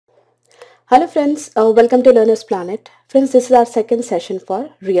Hello friends, welcome to Learner's Planet. Friends, this is our second session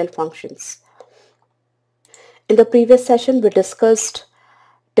for real functions. In the previous session, we discussed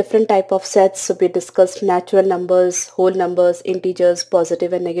different type of sets. So we discussed natural numbers, whole numbers, integers,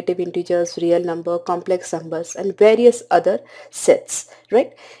 positive and negative integers, real number, complex numbers, and various other sets,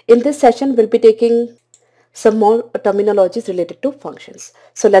 right? In this session, we'll be taking some more terminologies related to functions.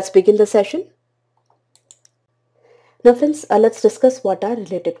 So let's begin the session. Now friends, let's discuss what are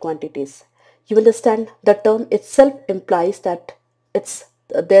related quantities. You understand the term itself implies that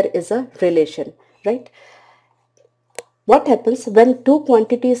there is a relation, right? What happens when two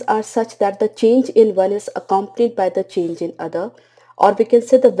quantities are such that the change in one is accompanied by the change in other, or we can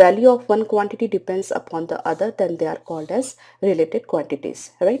say the value of one quantity depends upon the other, then they are called as related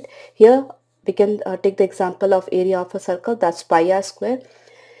quantities, right? Here we can take the example of area of a circle, that's pi r square.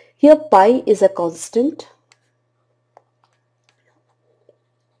 Here pi is a constant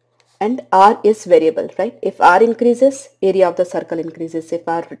and r is variable, right? If r increases, area of the circle increases. If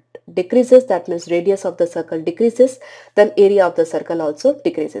r decreases, that means radius of the circle decreases, then area of the circle also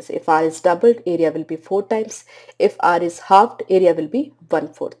decreases. If r is doubled, area will be 4 times. If r is halved, area will be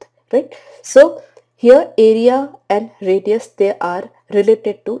 1/4, right? So here area and radius, they are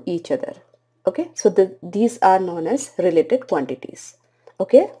related to each other. Okay, so these are known as related quantities.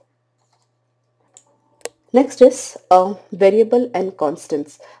 Okay. Next is variable and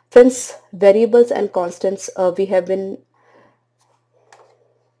constants. Friends, variables and constants, we have been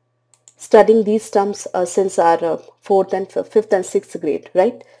studying these terms since our 4th and 5th and 6th grade,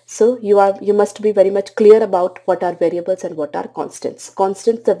 right? So you must be very much clear about what are variables and what are constants.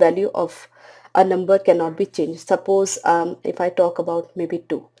 Constants, the value of a number cannot be changed. Suppose if I talk about maybe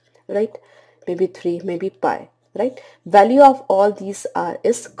 2, right? Maybe 3, maybe pi, right? Value of all these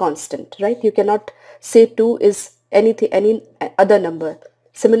is constant, right? You cannot say 2 is any other number.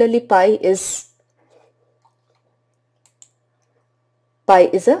 Similarly, pi is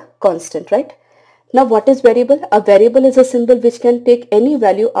a constant, right? Now what is variable? A variable is a symbol which can take any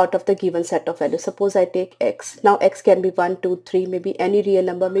value out of the given set of values. Suppose I take x. Now x can be 1, 2, 3, maybe any real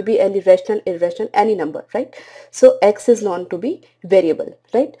number, maybe any rational, irrational, any number, right? So x is known to be variable,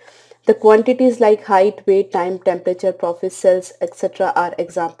 right? The quantities like height, weight, time, temperature, profit, sales, etc. are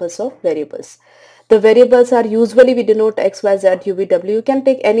examples of variables. The variables are usually we denote x, y, z, u, v, w. You can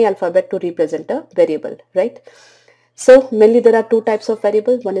take any alphabet to represent a variable, right? So mainly there are two types of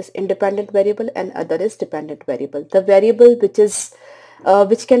variable. One is independent variable and other is dependent variable. The variable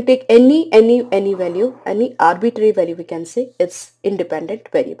which can take any value, any arbitrary value, we can say it's independent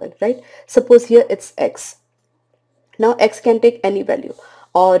variable, right? Suppose here it's x. Now x can take any value,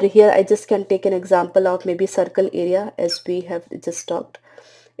 or here I just can take an example of maybe circle area as we have just talked.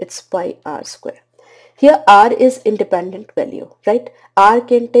 It's pi r square. Here r is independent value, right? R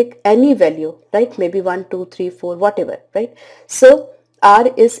can take any value, right? Maybe 1, 2, 3, 4, whatever, right? So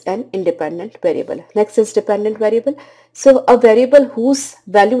r is an independent variable. Next is dependent variable. So a variable whose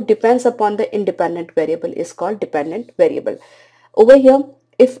value depends upon the independent variable is called dependent variable. Over here,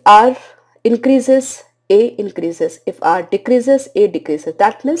 if r increases, a increases. If r decreases, a decreases.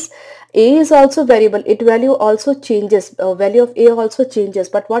 That means a is also variable. Its value also changes. Value of a also changes.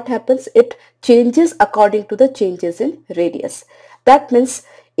 But what happens? It changes according to the changes in radius. That means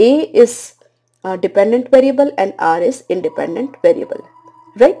a is a dependent variable and r is independent variable,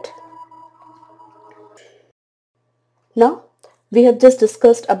 right? Now we have just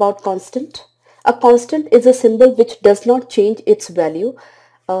discussed about constant. A constant is a symbol which does not change its value,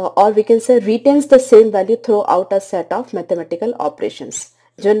 or we can say retains the same value throughout a set of mathematical operations.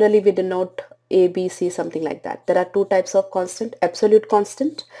 Generally we denote a, b, c, something like that. There are two types of constant. Absolute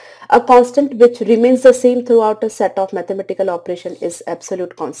constant. A constant which remains the same throughout a set of mathematical operation is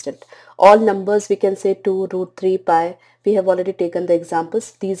absolute constant. All numbers, we can say 2, root 3, pi. We have already taken the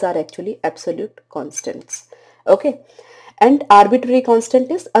examples. These are actually absolute constants. Okay. And arbitrary constant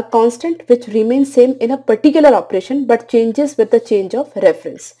is a constant which remains same in a particular operation but changes with the change of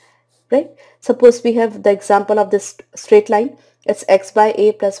reference, right? Suppose we have the example of this straight line. It's x by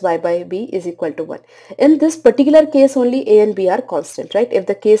a plus y by b is equal to 1. In this particular case only a and b are constant, right? If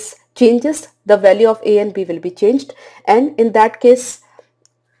the case changes, the value of a and b will be changed, and in that case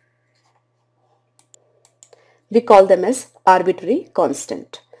we call them as arbitrary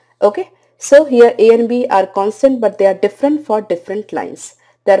constant. Okay, so here a and b are constant but they are different for different lines.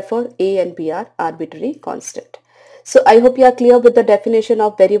 Therefore a and b are arbitrary constant. So I hope you are clear with the definition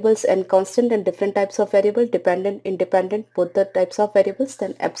of variables and constant and different types of variable, dependent, independent, both the types of variables,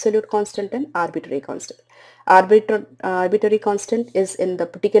 then absolute constant and arbitrary constant. Arbitrary constant is in the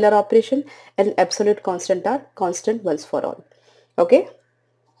particular operation and absolute constant are constant once for all. Okay.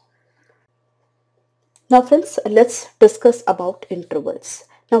 Now friends, let's discuss about intervals.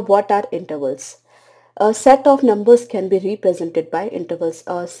 Now what are intervals? A set of numbers can be represented by intervals.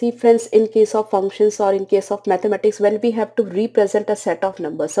 See friends, in case of functions or in case of mathematics, when we have to represent a set of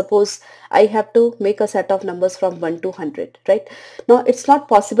numbers, suppose I have to make a set of numbers from 1 to 100, right? Now it's not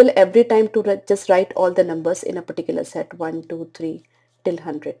possible every time to just write all the numbers in a particular set, 1, 2, 3 till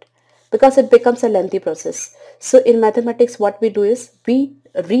 100, because it becomes a lengthy process. So in mathematics, what we do is we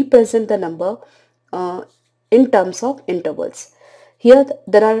represent the number uh, in terms of intervals. Here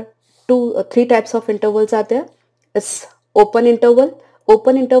there are three types of intervals are there. It's open interval.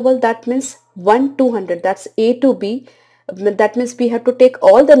 Open interval, that means 1 to 100, that's A to B. That means we have to take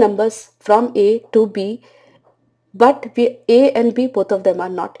all the numbers from A to B, but A and B, both of them are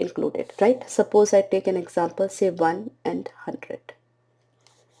not included, right? Suppose I take an example, say 1 and 100,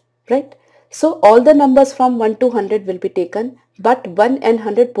 right? So all the numbers from 1 to 100 will be taken, but 1 and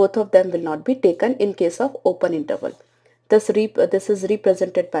 100, both of them will not be taken in case of open interval. This is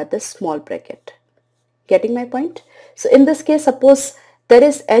represented by this small bracket. Getting my point? So in this case, suppose there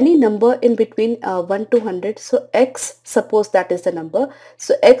is any number in between 1 to 100. So x, suppose that is the number.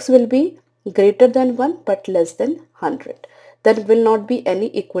 So x will be greater than 1 but less than 100. There will not be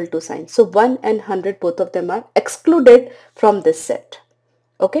any equal to sign. So 1 and 100, both of them are excluded from this set.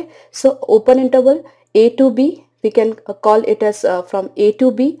 Okay, so open interval A to B, we can call it as from A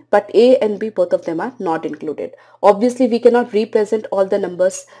to B, but A and B, both of them are not included. Obviously we cannot represent all the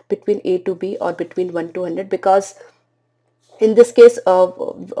numbers between A to B or between 1 to 100, because in this case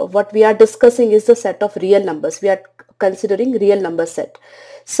what we are discussing is the set of real numbers. We are considering real number set.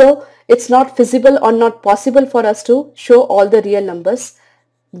 So it's not feasible or not possible for us to show all the real numbers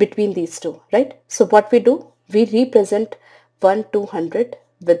between these two, right? So what we do, we represent 1 to 100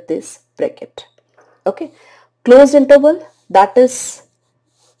 with this bracket. Okay, closed interval, that is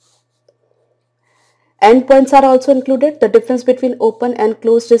endpoints are also included. The difference between open and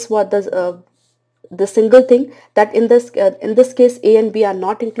closed is what the single thing, that in this case A and B are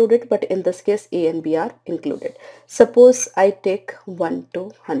not included, but in this case A and B are included. Suppose I take 1 to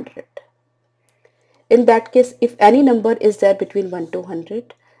 100. In that case, if any number is there between 1 to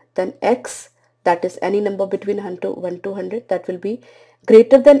 100, then x, that is any number between 1 to 100, that will be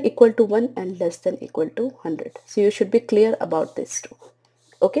greater than equal to 1 and less than equal to 100. So you should be clear about this too.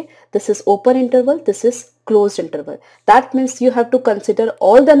 Okay, this is open interval, this is closed interval. That means you have to consider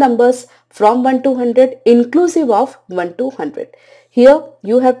all the numbers from 1 to 100 inclusive of 1 to 100. Here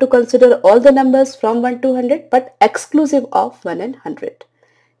you have to consider all the numbers from 1 to 100 but exclusive of 1 and 100.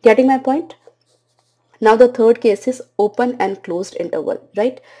 Getting my point? Now the third case is open and closed interval,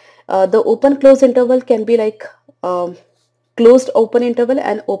 right? The open closed interval can be like closed open interval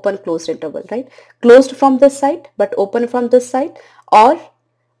and open closed interval, right? Closed from this side but open from this side, or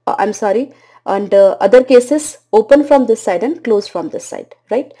and other cases open from this side and closed from this side,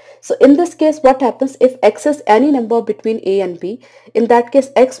 right? So in this case, what happens if x is any number between A and B? In that case,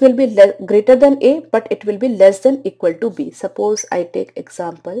 x will be greater than A but it will be less than equal to B. Suppose I take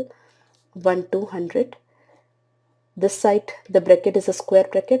example 1 to 100. This side, the bracket is a square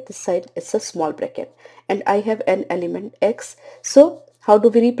bracket, this side is a small bracket, and I have an element x. So how do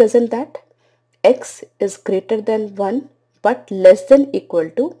we represent that? X is greater than 1 but less than equal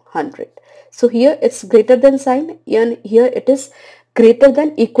to 100. So here it's greater than sign and here it is greater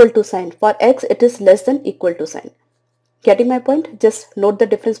than equal to sign. For x it is less than equal to sign. Getting my point? Just note the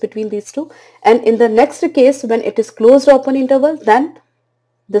difference between these two. And in the next case, when it is closed open interval, then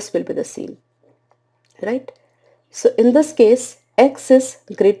this will be the same, right? So in this case, x is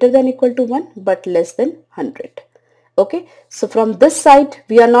greater than equal to 1 but less than 100. Okay, so from this side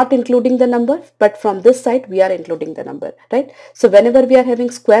we are not including the number, but from this side we are including the number, right? So whenever we are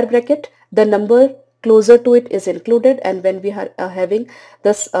having square bracket, the number closer to it is included, and when we are having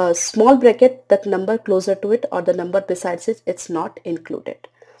this small bracket, that number closer to it or the number besides it, it's not included.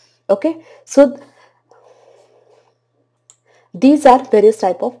 Okay, so these are various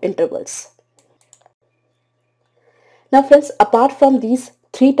type of intervals. Now friends, apart from these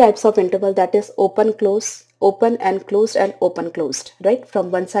three types of interval, that is open, close, open and closed, and open closed, right? From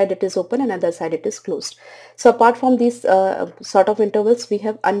one side it is open and other side it is closed. So apart from these sort of intervals, we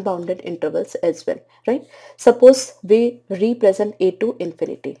have unbounded intervals as well, right? Suppose we represent A to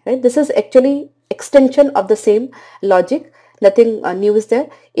infinity, right? This is actually extension of the same logic. Nothing new is there.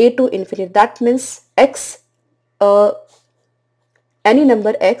 A to infinity, that means x, any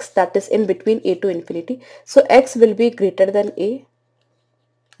number x that is in between A to infinity. So x will be greater than A,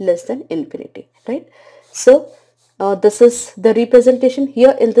 less than infinity, right? So this is the representation.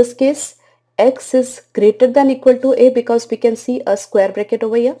 Here in this case, x is greater than equal to A because we can see a square bracket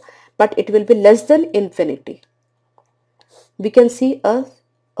over here, but it will be less than infinity. We can see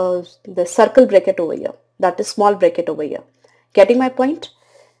the circle bracket over here, that is small bracket over here. Getting my point?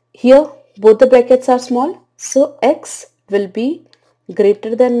 Here both the brackets are small, so x will be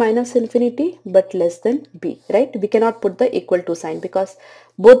greater than minus infinity but less than b, right? We cannot put the equal to sign because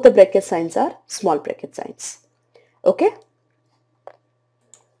both the bracket signs are small bracket signs. Okay,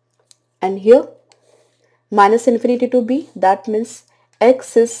 and here minus infinity to b, that means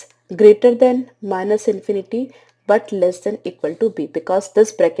x is greater than minus infinity but less than equal to b, because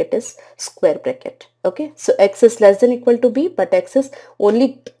this bracket is square bracket. Okay, so x is less than equal to b, but x is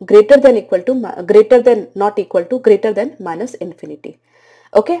only greater than equal to, greater than, not equal to, greater than minus infinity.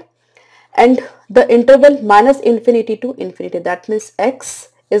 Okay, and the interval minus infinity to infinity, that means x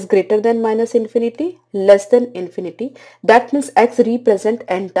is greater than minus infinity, less than infinity. That means x represent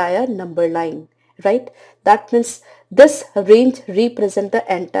entire number line, right? That means this range represent the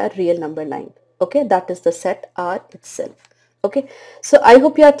entire real number line. Okay, that is the set R itself. Okay, so I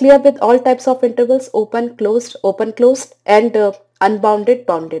hope you are clear with all types of intervals: open, closed, and unbounded,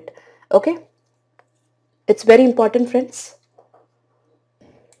 bounded. Okay, it's very important, friends.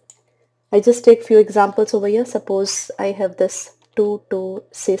 I just take few examples over here. Suppose I have this 2 to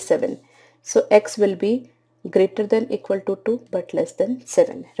say 7. So x will be greater than equal to 2 but less than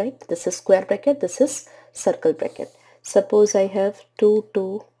 7, right? This is square bracket, this is circle bracket. Suppose I have 2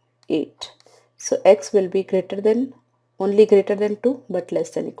 to 8. So x will be greater than, only greater than 2 but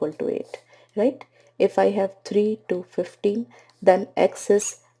less than equal to 8, right? If I have 3 to 15, then x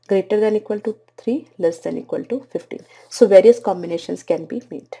is greater than equal to 3, less than equal to 15. So various combinations can be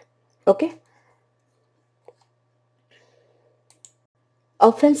made. Okay.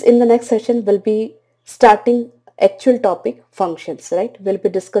 Our friends, in the next session we'll be starting actual topic functions, right? We'll be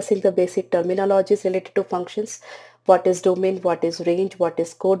discussing the basic terminologies related to functions. What is domain, what is range, what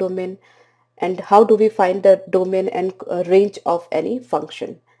is codomain, and how do we find the domain and range of any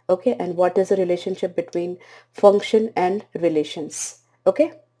function. Okay, and what is the relationship between function and relations.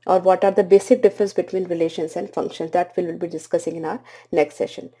 Okay, or what are the basic difference between relations and functions, that we will be discussing in our next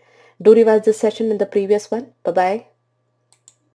session. Do revise this session in the previous one. Bye bye.